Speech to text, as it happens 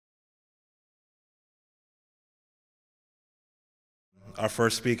Our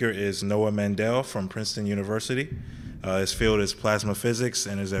first speaker is Noah Mandel from Princeton University. His field is plasma physics,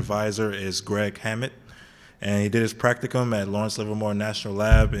 and his advisor is Greg Hammett. And he did his practicum at Lawrence Livermore National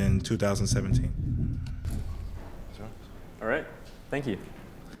Lab in 2017. All right, thank you.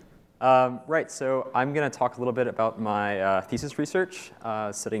 Right, so I'm going to talk a little bit about my thesis research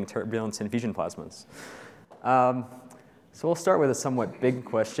studying turbulence in fusion plasmas. So we'll start with a somewhat big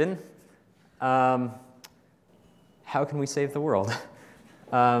question. How can we save the world?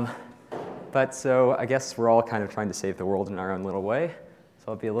 But so I guess we're all kind of trying to save the world in our own little way. So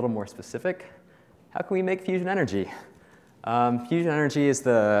I'll be a little more specific. How can we make fusion energy? Fusion energy is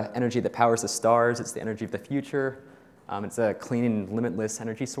the energy that powers the stars. It's the energy of the future. It's a clean and limitless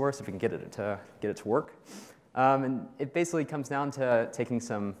energy source if we can get it to work. And it basically comes down to taking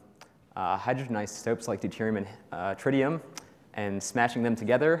some hydrogen isotopes like deuterium and tritium and smashing them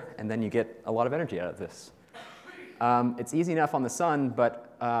together, and then you get a lot of energy out of this. It's easy enough on the sun, but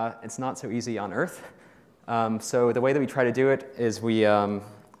it's not so easy on Earth. So the way that we try to do it is we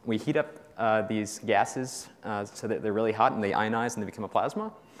heat up these gases so that they're really hot and they ionize and they become a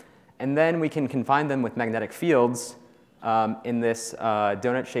plasma. And then we can confine them with magnetic fields in this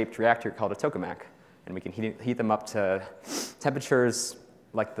donut-shaped reactor called a tokamak. And we can heat them up to temperatures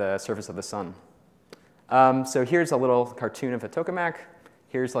like the surface of the sun. So here's a little cartoon of a tokamak.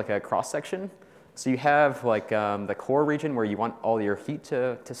 Here's like a cross-section. So you have like the core region where you want all your heat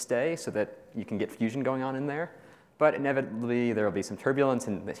to stay so that you can get fusion going on in there. But inevitably, there will be some turbulence,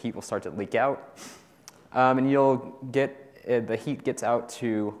 and the heat will start to leak out. And you'll get the heat gets out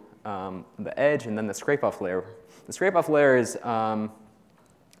to the edge and then the scrape-off layer. The scrape-off layer is a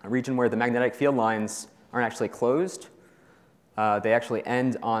region where the magnetic field lines aren't actually closed. They actually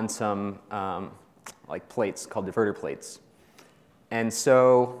end on some like plates called diverter plates. And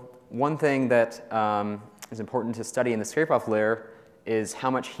so one thing that is important to study in the scrape-off layer is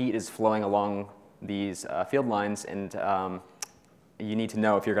how much heat is flowing along these field lines, and you need to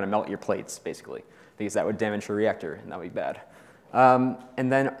know if you're going to melt your plates, basically, because that would damage your reactor, and that would be bad.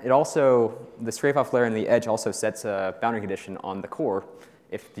 And then it also, the scrape-off layer and the edge also sets a boundary condition on the core.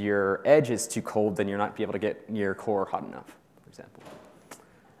 If your edge is too cold, then you're not be able to get your core hot enough, for example.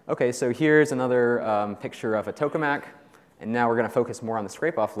 OK, so here's another picture of a tokamak. And now we're going to focus more on the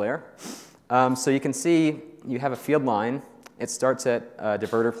scrape-off layer. So you can see you have a field line. It starts at a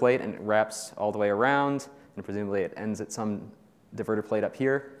diverter plate, and it wraps all the way around. And presumably, it ends at some diverter plate up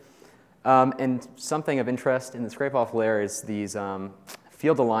here. And something of interest in the scrape-off layer is these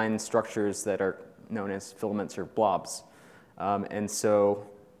field-aligned structures that are known as filaments or blobs. And so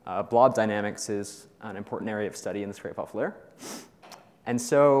blob dynamics is an important area of study in the scrape-off layer. And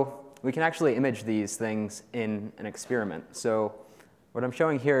so we can actually image these things in an experiment. So what I'm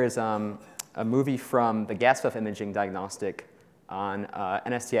showing here is a movie from the gas buff imaging diagnostic on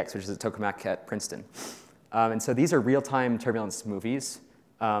NSTX, which is a tokamak at Princeton. And so these are real-time turbulence movies.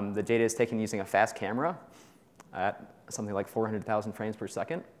 The data is taken using a fast camera at something like 400,000 frames per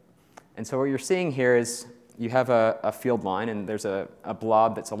second. And so what you're seeing here is you have a field line, and there's a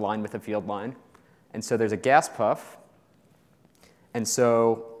blob that's aligned with a field line. And so there's a gas puff. And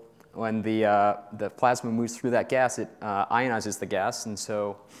so when the plasma moves through that gas, it ionizes the gas. And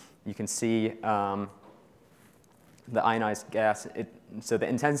so you can see the ionized gas. So the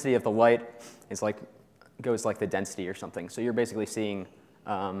intensity of the light is goes like the density or something. So you're basically seeing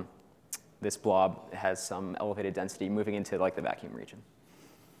this blob has some elevated density moving into like the vacuum region.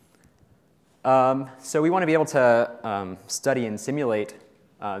 So we want to be able to study and simulate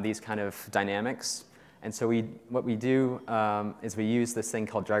these kind of dynamics. And so what we do is we use this thing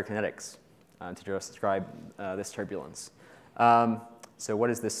called gyrokinetics to describe this turbulence. So what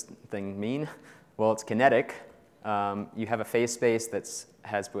does this thing mean? Well, it's kinetic. You have a phase space that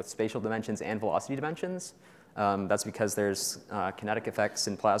has both spatial dimensions and velocity dimensions. That's because there's kinetic effects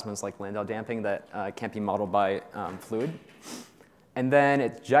in plasmas like Landau damping that can't be modeled by fluid. And then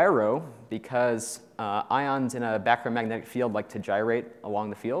it's gyro because ions in a background magnetic field like to gyrate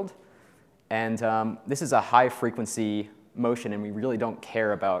along the field. And this is a high-frequency motion, and we really don't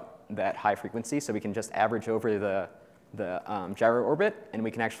care about that high frequency. So we can just average over the gyro orbit, and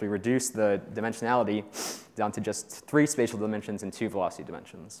we can actually reduce the dimensionality down to just 3 spatial dimensions and 2 velocity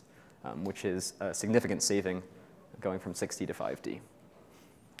dimensions, which is a significant saving going from 6D to 5D.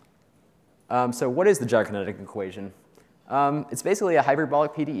 So what is the gyrokinetic equation? It's basically a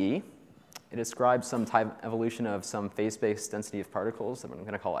hyperbolic PDE. It describes some time evolution of some phase-space density of particles that I'm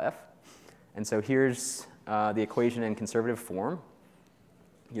going to call F. And so here's the equation in conservative form.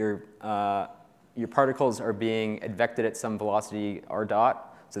 Your particles are being advected at some velocity r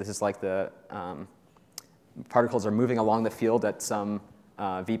dot. So this is like the particles are moving along the field at some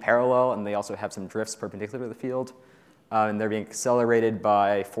v parallel, and they also have some drifts perpendicular to the field. And they're being accelerated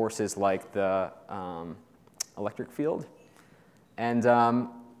by forces like the electric field. And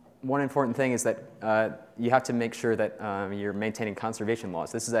one important thing is that you have to make sure that you're maintaining conservation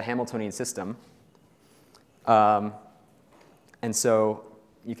laws. This is a Hamiltonian system. And so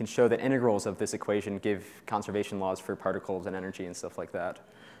you can show that integrals of this equation give conservation laws for particles and energy and stuff like that.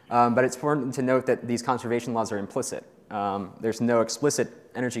 But it's important to note that these conservation laws are implicit. There's no explicit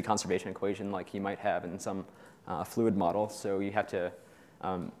energy conservation equation like you might have in some fluid model. So you have to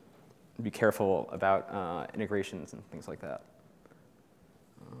be careful about integrations and things like that.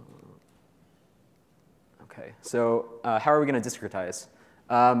 OK, so how are we going to discretize?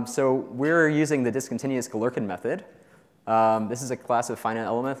 So we're using the discontinuous Galerkin method. This is a class of finite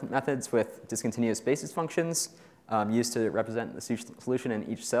element methods with discontinuous basis functions used to represent the solution in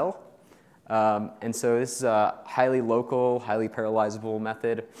each cell. And so this is a highly local, highly parallelizable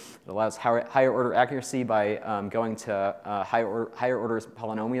method. It allows higher order accuracy by going to higher order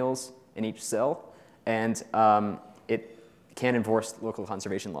polynomials in each cell. And it can enforce local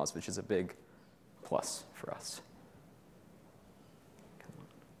conservation laws, which is a big plus for us.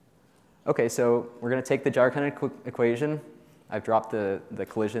 OK, so we're going to take the gyrokinetic equation. I've dropped the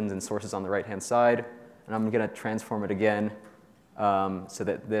collisions and sources on the right-hand side. And I'm going to transform it again so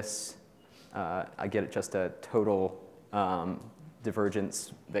that this, I get just a total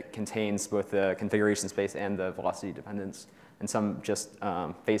divergence that contains both the configuration space and the velocity dependence, and some just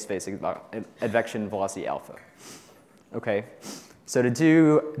phase-space advection velocity alpha. OK, so to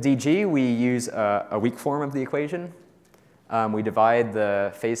do dg, we use a weak form of the equation. We divide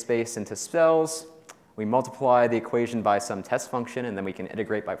the phase space into cells. We multiply the equation by some test function, and then we can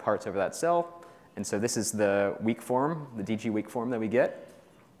integrate by parts over that cell. And so this is the weak form, the dg weak form that we get.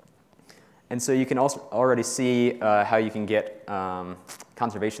 And so you can also already see how you can get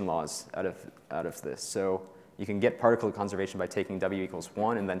conservation laws out of this. So you can get particle conservation by taking w equals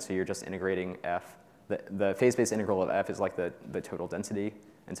 1, and then so you're just integrating f. The phase-space integral of f is like the total density.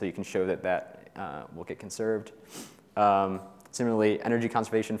 And so you can show that that will get conserved. Similarly, energy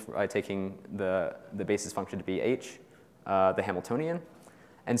conservation by taking the basis function to be h, the Hamiltonian.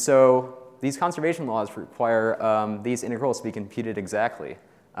 And so these conservation laws require these integrals to be computed exactly.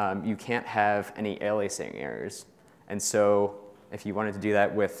 You can't have any aliasing errors. And so if you wanted to do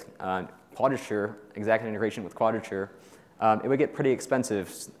that with quadrature, exact integration with quadrature, it would get pretty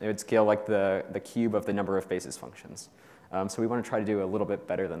expensive. It would scale like the cube of the number of basis functions. So we want to try to do a little bit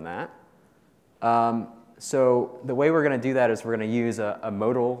better than that. So the way we're going to do that is we're going to use a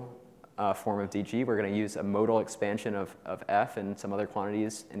modal form of dg. We're going to use a modal expansion of f and some other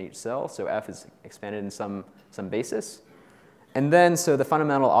quantities in each cell. So f is expanded in some basis. And then, so the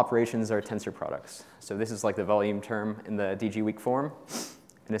fundamental operations are tensor products. So this is like the volume term in the dg weak form.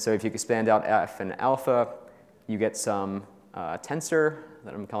 And so if you expand out f and alpha, you get some tensor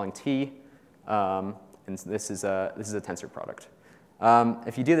that I'm calling t. And this is a tensor product.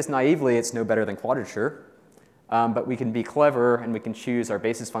 If you do this naively, it's no better than quadrature. But we can be clever, and we can choose our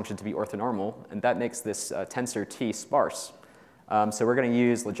basis function to be orthonormal. And that makes this tensor t sparse. So we're going to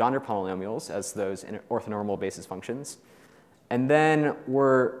use Legendre polynomials as those orthonormal basis functions. And then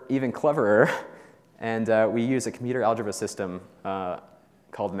we're even cleverer, and we use a computer algebra system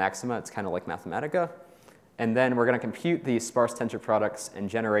called Maxima. It's kind of like Mathematica. And then we're going to compute these sparse tensor products and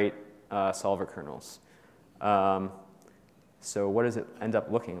generate solver kernels. So what does it end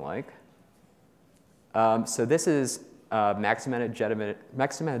up looking like? So this is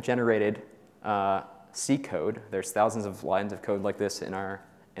Maxima-generated C code. There's thousands of lines of code like this in our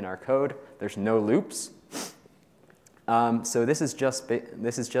code. There's no loops. So this is just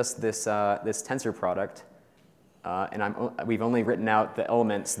this tensor product, and we've only written out the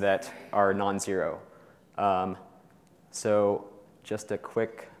elements that are non-zero. So just a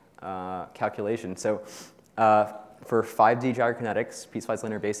quick calculation. So for 5D gyrokinetics, piecewise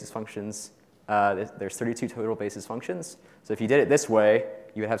linear basis functions, there's 32 total basis functions. So if you did it this way,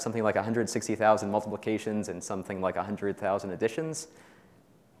 you would have something like 160,000 multiplications and something like 100,000 additions.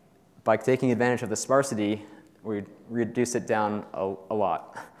 By taking advantage of the sparsity, we reduce it down a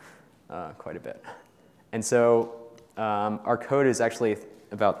lot, quite a bit. And so our code is actually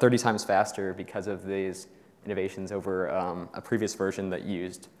about 30 times faster because of these innovations over a previous version that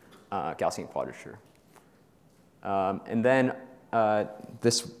used Gaussian quadrature. And then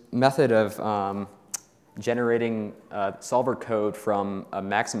this method of generating solver code from a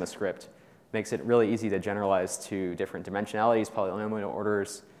Maxima script makes it really easy to generalize to different dimensionalities, polynomial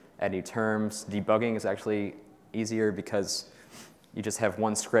orders, add new terms. Debugging is actually easier because you just have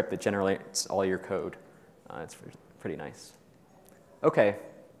one script that generates all your code. It's pretty nice. OK,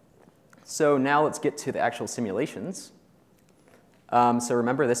 so now let's get to the actual simulations. So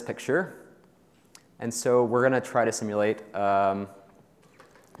remember this picture. And so we're going to try to simulate the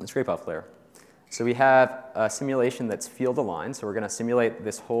scrape-off layer. So we have a simulation that's field aligned. So we're going to simulate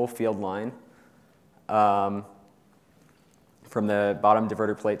this whole field line from the bottom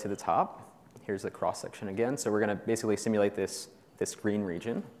diverter plate to the top. Here's the cross-section again. So we're going to basically simulate this green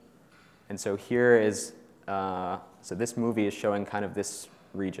region. And so here is, so this movie is showing kind of this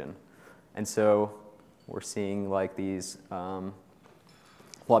region. And so we're seeing like these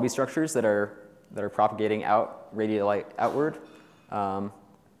blobby structures that are propagating out, radial light outward.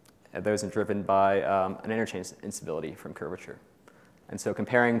 Those are driven by an interchange instability from curvature. And so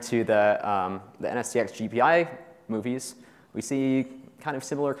comparing to the NSTX GPI movies, we see kind of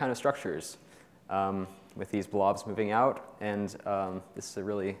similar kind of structures with these blobs moving out. And this is a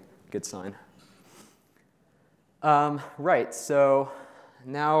really good sign. Right, so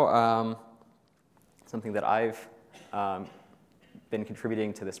now something that I've been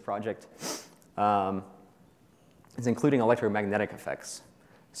contributing to this project is including electromagnetic effects.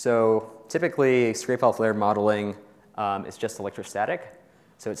 So typically, scrape-off layer modeling is just electrostatic,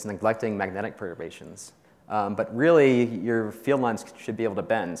 so it's neglecting magnetic perturbations. But really, your field lines should be able to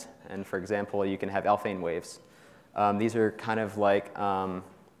bend. And for example, you can have Alfvén waves. These are kind of like,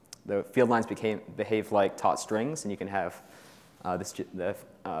 the field lines behave like taut strings, and you can have the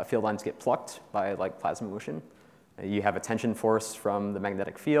field lines get plucked by like plasma motion. You have a tension force from the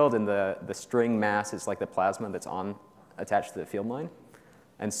magnetic field, and the string mass is like the plasma that's attached to the field line.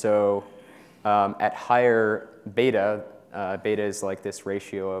 And so at higher beta, beta is like this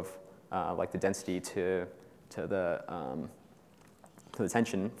ratio of like the density to the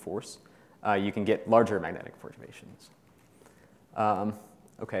tension force, you can get larger magnetic perturbations.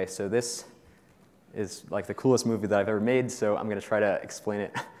 OK, so this is like the coolest movie that I've ever made, so I'm going to try to explain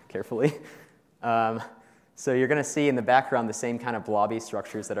it carefully. So you're going to see in the background the same kind of blobby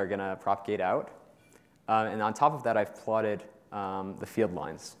structures that are going to propagate out. And on top of that, I've plotted the field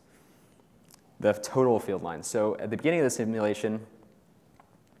lines, the total field lines. So at the beginning of the simulation,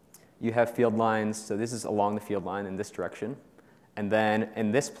 you have field lines. So this is along the field line in this direction. And then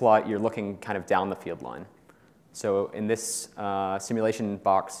in this plot, you're looking kind of down the field line. So in this simulation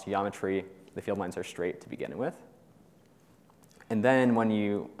box geometry, the field lines are straight to begin with. And then when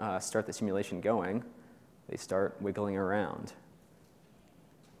you start the simulation going, they start wiggling around.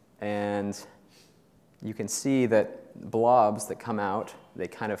 And you can see that blobs that come out, they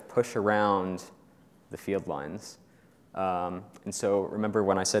kind of push around the field lines. And so remember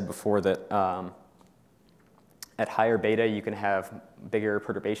when I said before that at higher beta, you can have bigger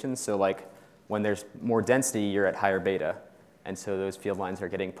perturbations. So like when there's more density, you're at higher beta. And so those field lines are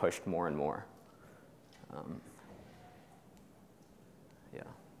getting pushed more and more. Yeah,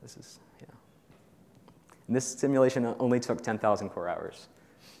 this is, yeah. And this simulation only took 10,000 core hours,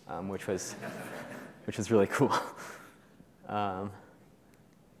 which was really cool.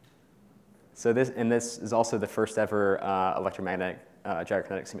 So this is also the first ever electromagnetic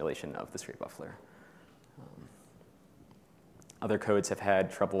gyrokinetic simulation of the scrape-off layer. Other codes have had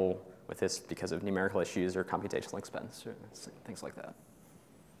trouble with this because of numerical issues or computational expense, or things like that.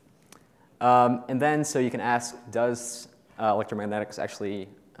 And then, so you can ask, does electromagnetics actually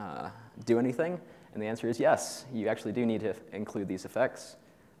do anything? And the answer is yes. You actually do need to include these effects.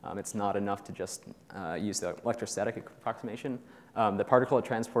 It's not enough to just use the electrostatic approximation. The particle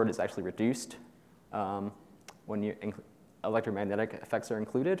transport is actually reduced when electromagnetic effects are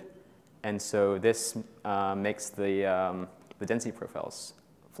included. And so this makes the density profiles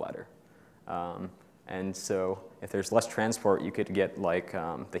flatter. And so if there's less transport, you could get like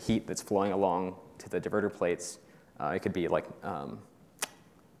the heat that's flowing along to the diverter plates. It could be like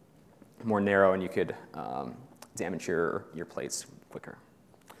more narrow, and you could damage your plates quicker.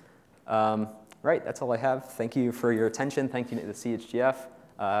 Right, that's all I have. Thank you for your attention. Thank you to the CSGF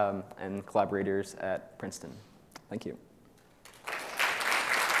and collaborators at Princeton. Thank you.